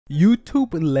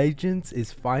YouTube Legends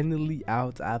is finally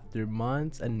out after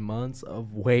months and months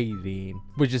of waiting,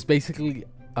 which is basically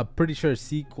a pretty sure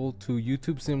sequel to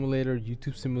YouTube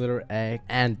Simulator X,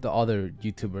 and the other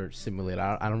YouTuber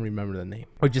simulator. I don't remember the name,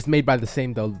 which is made by the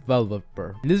same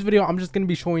developer. In this video, I'm just going to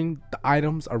be showing the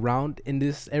items around in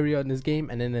this area in this game,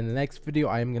 and then in the next video,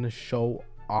 I am going to show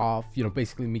off, you know,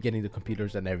 basically me getting the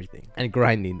computers and everything and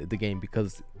grinding the game,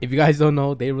 because if you guys don't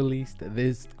know, they released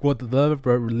this, the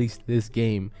developer released this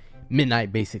game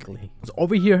midnight basically. So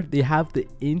over here they have the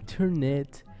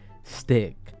internet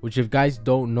stick, which if you guys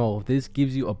don't know, this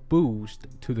gives you a boost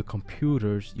to the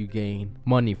computers you gain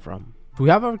money from. So we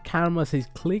have our camera, says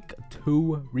click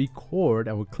to record,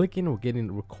 and we're clicking, we're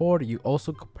getting record. You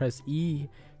also press E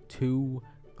to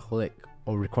click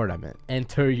or record. I meant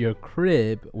enter your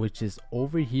crib, which is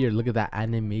over here. Look at that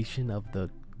animation of the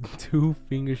two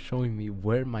fingers showing me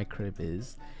where my crib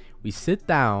is. We sit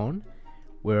down,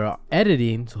 we're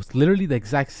editing, so it's literally the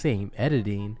exact same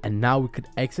editing, and now we could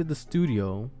exit the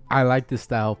studio. I like this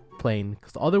style playing,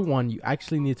 because the other one you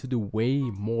actually need to do way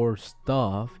more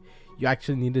stuff. You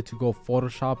actually needed to go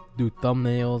Photoshop, do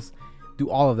thumbnails, do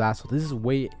all of that. So this is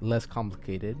way less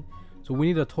complicated. So we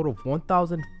need a total of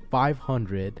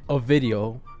 1,500 of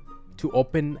video to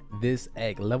open this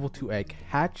egg. Level 2 egg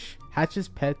hatches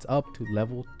pets up to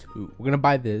level 2. We're gonna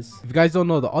buy this. If you guys don't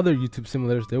know the other YouTube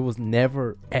simulators, there was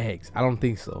never eggs. I don't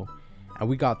think so. And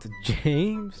we got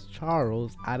James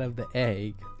Charles out of the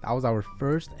egg. That was our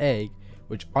first egg,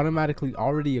 which automatically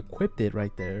already equipped it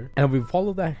right there. And if we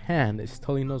follow that hand, it's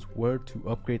telling us where to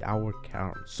upgrade our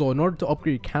camera. So in order to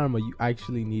upgrade your camera, you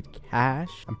actually need cash.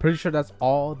 I'm pretty sure that's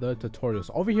all the tutorials.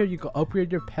 Over here, you can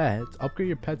upgrade your pets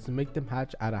to make them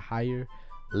hatch at a higher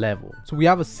level. So we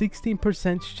have a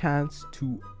 16% chance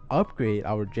to upgrade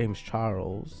our James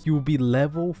Charles. He will be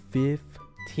level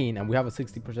 15, and we have a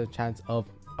 60% chance of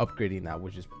upgrading that,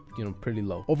 which is, you know, pretty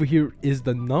low. Over here is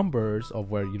the numbers of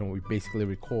where, you know, we basically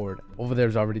record. Over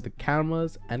there's already the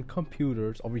cameras and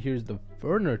computers. Over here is the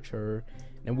furniture,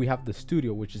 and we have the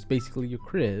studio, which is basically your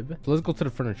crib. So let's go to the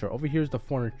furniture. Over here is the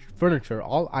furniture.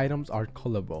 All items are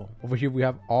colorable. Over here we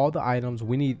have all the items.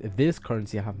 We need this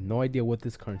currency. I have no idea what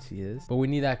this currency is, but we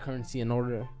need that currency in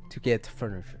order to get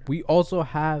furniture. We also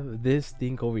have this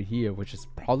thing over here, which is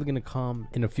probably gonna come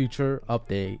in a future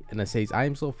update, and it says, I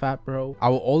am so fat, bro. I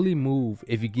will only move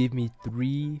if you give me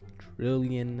 3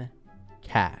 trillion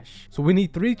cash. So we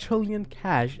need 3 trillion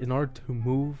cash in order to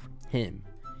move him,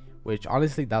 which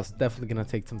honestly that's definitely gonna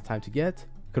take some time to get.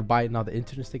 You could buy now the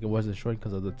internet stick. It wasn't showing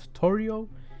because of the tutorial,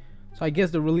 so I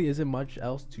guess there really isn't much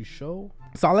else to show.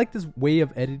 So I like this way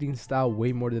of editing style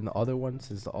way more than the other one,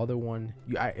 since the other one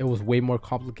it was way more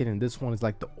complicated, and this one is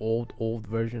like the old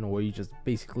version where you just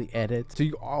basically edit. So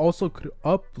you also could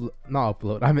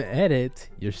edit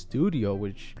your studio,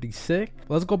 which is pretty sick.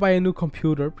 Let's go buy a new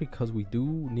computer, because we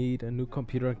do need a new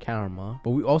computer and camera, but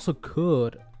we also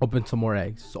could open some more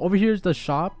eggs. So over here is the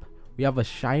shop. We have a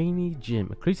shiny gym.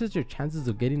 Increases your chances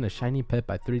of getting a shiny pet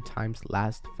by 3 times.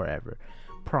 Last forever.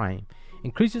 Prime.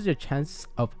 Increases your chances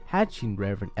of hatching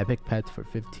rare and epic pets for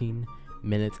 15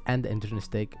 minutes. And the internet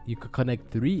stick. You could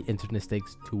connect 3 internet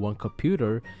sticks to 1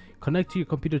 computer. Connect to your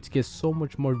computer to get so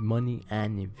much more money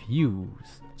and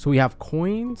views. So we have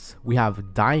coins. We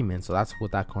have diamonds. So that's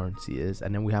what that currency is.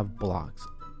 And then we have blocks.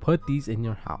 Put these in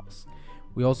your house.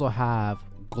 We also have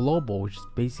global, which is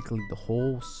basically the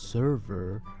whole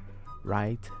server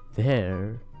right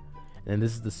there, and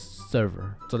this is the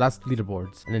server. So that's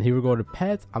leaderboards. And then here we go to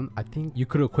pets. I think you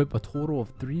could equip a total of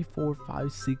 3, 4,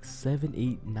 5, 6, 7,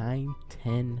 8, 9,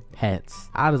 10 pets.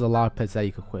 That is a lot of pets that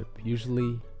you could equip.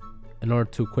 Usually in order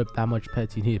to equip that much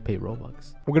pets, you need to pay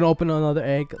Robux. We're gonna open another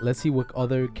egg. Let's see what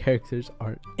other characters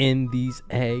are in these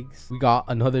eggs. We got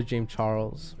another James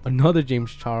Charles. We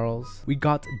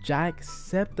got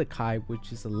Jacksepticeye,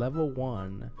 which is a level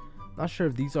 1. Not sure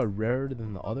if these are rarer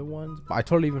than the other ones, but I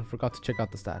totally even forgot to check out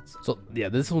the stats. So yeah,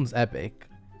 this one's epic.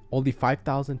 Only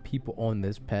 5,000 people own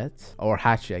this pet, or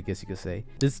hatchet, I guess you could say.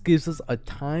 This gives us a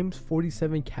times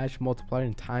 47 cash multiplier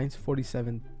and times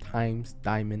 47 times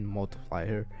diamond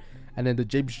multiplier. And then the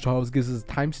James Charles gives us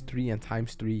times 3 and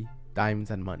times 3 diamonds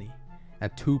and money,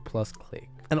 and 2 plus click.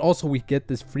 And also we get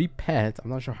this free pet. I'm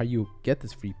not sure how you get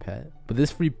this free pet, but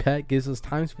this free pet gives us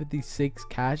times 56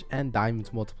 cash and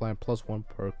diamonds multiplier plus 1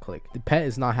 per click. The pet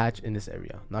is not hatched in this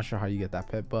area. Not sure how you get that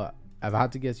pet, but I've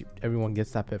had to guess everyone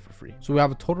gets that pet for free. So we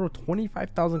have a total of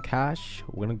 25,000 cash.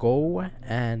 We're gonna go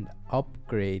and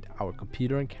upgrade our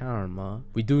computer and camera.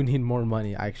 We do need more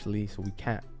money actually, so we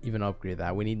can't even upgrade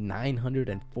that. We need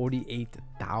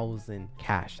 948,000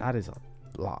 cash. That is a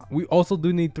lot. We also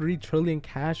do need 3 trillion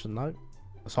cash. So not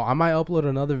So I might upload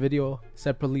another video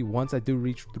separately once I do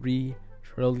reach 3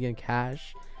 trillion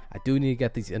cash. I do need to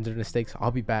get these internet sticks.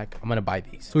 I'll be back. I'm gonna buy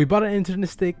these. So we bought an internet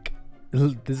stick.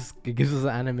 It gives us an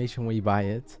animation when you buy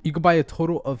it. You can buy a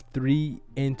total of 3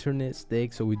 internet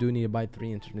sticks, so we do need to buy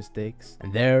 3 internet sticks.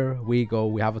 And there we go.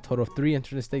 We have a total of 3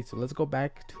 internet sticks. So let's go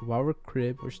back to our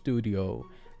crib or studio.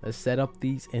 Let's set up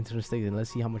these internet sticks and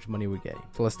let's see how much money we're getting.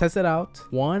 So let's test it out.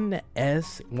 One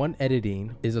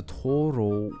editing is a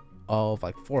total of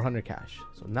like 400 cash.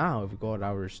 So now if we go to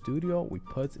our studio, we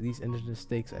put these internet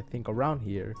sticks, I think around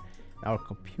here. Our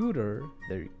computer,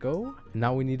 there you go.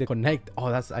 Now we need to connect. Oh,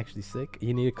 that's actually sick.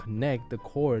 You need to connect the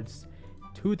cords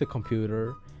to the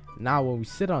computer. Now when we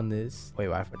sit on this, wait,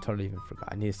 I totally even forgot.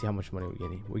 I need to see how much money we're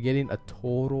getting. We're getting a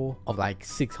total of like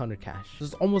 600 cash. This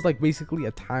is almost like basically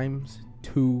a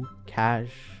 ×2 cash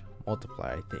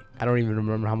multiplier, I think. I don't even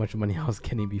remember how much money I was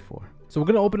getting before. So we're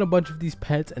gonna open a bunch of these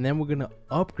pets and then we're gonna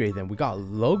upgrade them. We got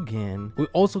Logan. We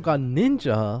also got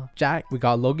Ninja, Jack. We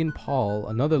got Logan Paul,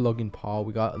 another Logan Paul.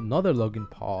 We got another Logan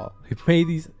Paul. We made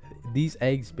these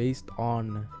eggs based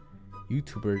on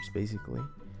YouTubers basically,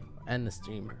 and the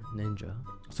streamer Ninja.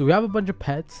 So we have a bunch of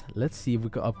pets. Let's see if we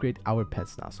could upgrade our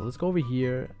pets now. So let's go over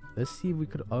here. Let's see if we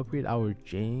could upgrade our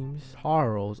James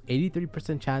Charles.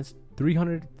 83% chance,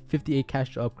 358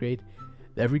 cash to upgrade.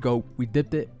 There we go. We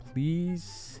dipped it.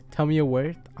 Please tell me it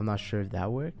worked. I'm not sure if that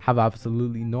worked. Have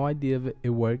absolutely no idea if it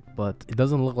worked, but it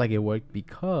doesn't look like it worked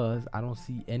because I don't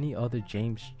see any other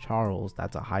James Charles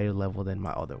that's a higher level than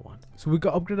my other one. So we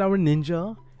can upgrade our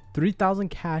Ninja. 3,000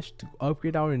 cash to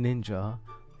upgrade our Ninja.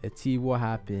 Let's see what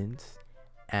happens.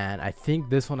 And I think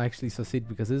this one actually succeeded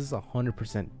because this is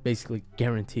 100% basically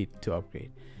guaranteed to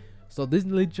upgrade. So this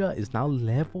Ninja is now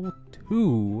level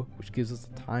 2, which gives us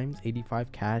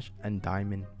 ×85 cash and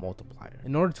diamond multiplier.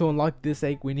 In order to unlock this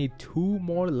egg, we need 2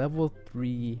 more level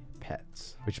 3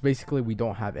 pets, which basically we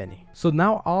don't have any. So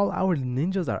now all our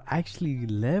ninjas are actually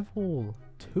level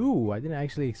 2. I didn't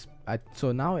actually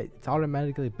so now it's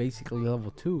automatically basically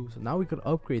level 2. So now we could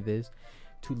upgrade this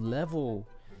to level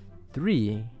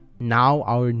 3. Now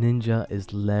our ninja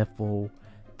is level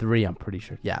 3, I'm pretty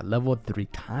sure. Yeah, level 3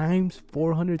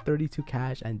 ×432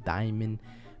 cash and diamond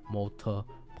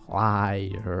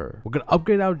multiplier. We're gonna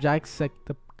upgrade our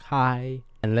Jacksepticeye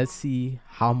and let's see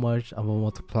how much of a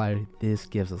multiplier this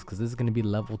gives us, because this is gonna be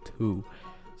level 2.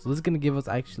 So this is gonna give us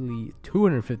actually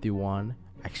 251.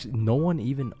 Actually, no one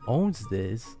even owns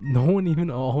this. No one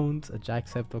even owns a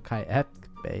Jacksepticeye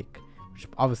epic.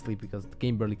 Obviously because the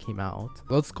game barely came out.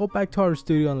 Let's go back to our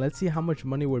studio and let's see how much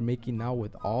money we're making now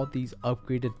with all these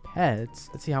upgraded pets.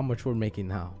 Let's see how much we're making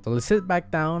now. So let's sit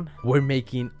back down. We're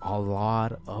making a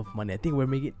lot of money. I think we're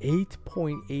making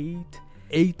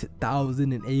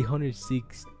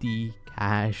 8,860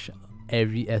 cash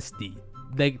every SD,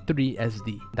 like 3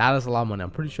 SD. That is a lot of money.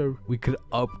 I'm pretty sure we could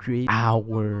upgrade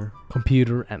our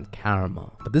computer and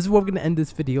camera. But this is where we're gonna end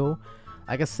this video.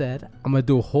 Like I said, I'm gonna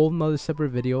do a whole nother separate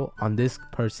video on this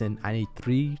person. I need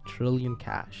 3 trillion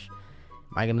cash.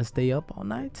 Am I gonna stay up all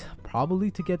night?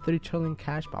 Probably to get 3 trillion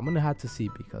cash, but I'm gonna have to see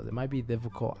because it might be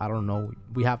difficult. I don't know.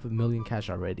 We have 1 million cash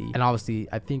already, and obviously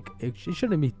I think it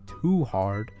shouldn't be too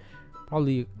hard.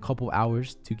 Probably a couple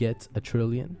hours to get 3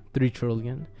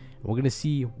 trillion. We're gonna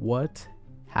see what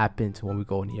happens when we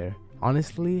go in here.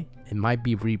 Honestly, it might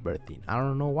be rebirthing. I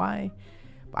don't know why,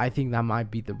 but I think that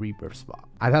might be the rebirth spot.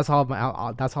 That's all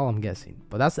I'm guessing.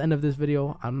 But that's the end of this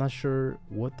video. I'm not sure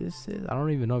what this is. I don't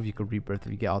even know if you could rebirth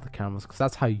if you get all the cameras, because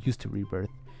that's how you used to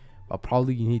rebirth. But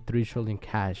probably you need 3 trillion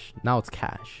cash. Now it's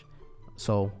cash.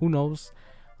 So who knows?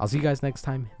 I'll see you guys next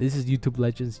time. This is YouTube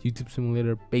Legends, YouTube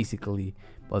Simulator, basically,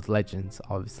 but it's Legends,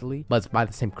 obviously. But it's by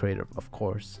the same creator, of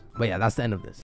course. But yeah, that's the end of this.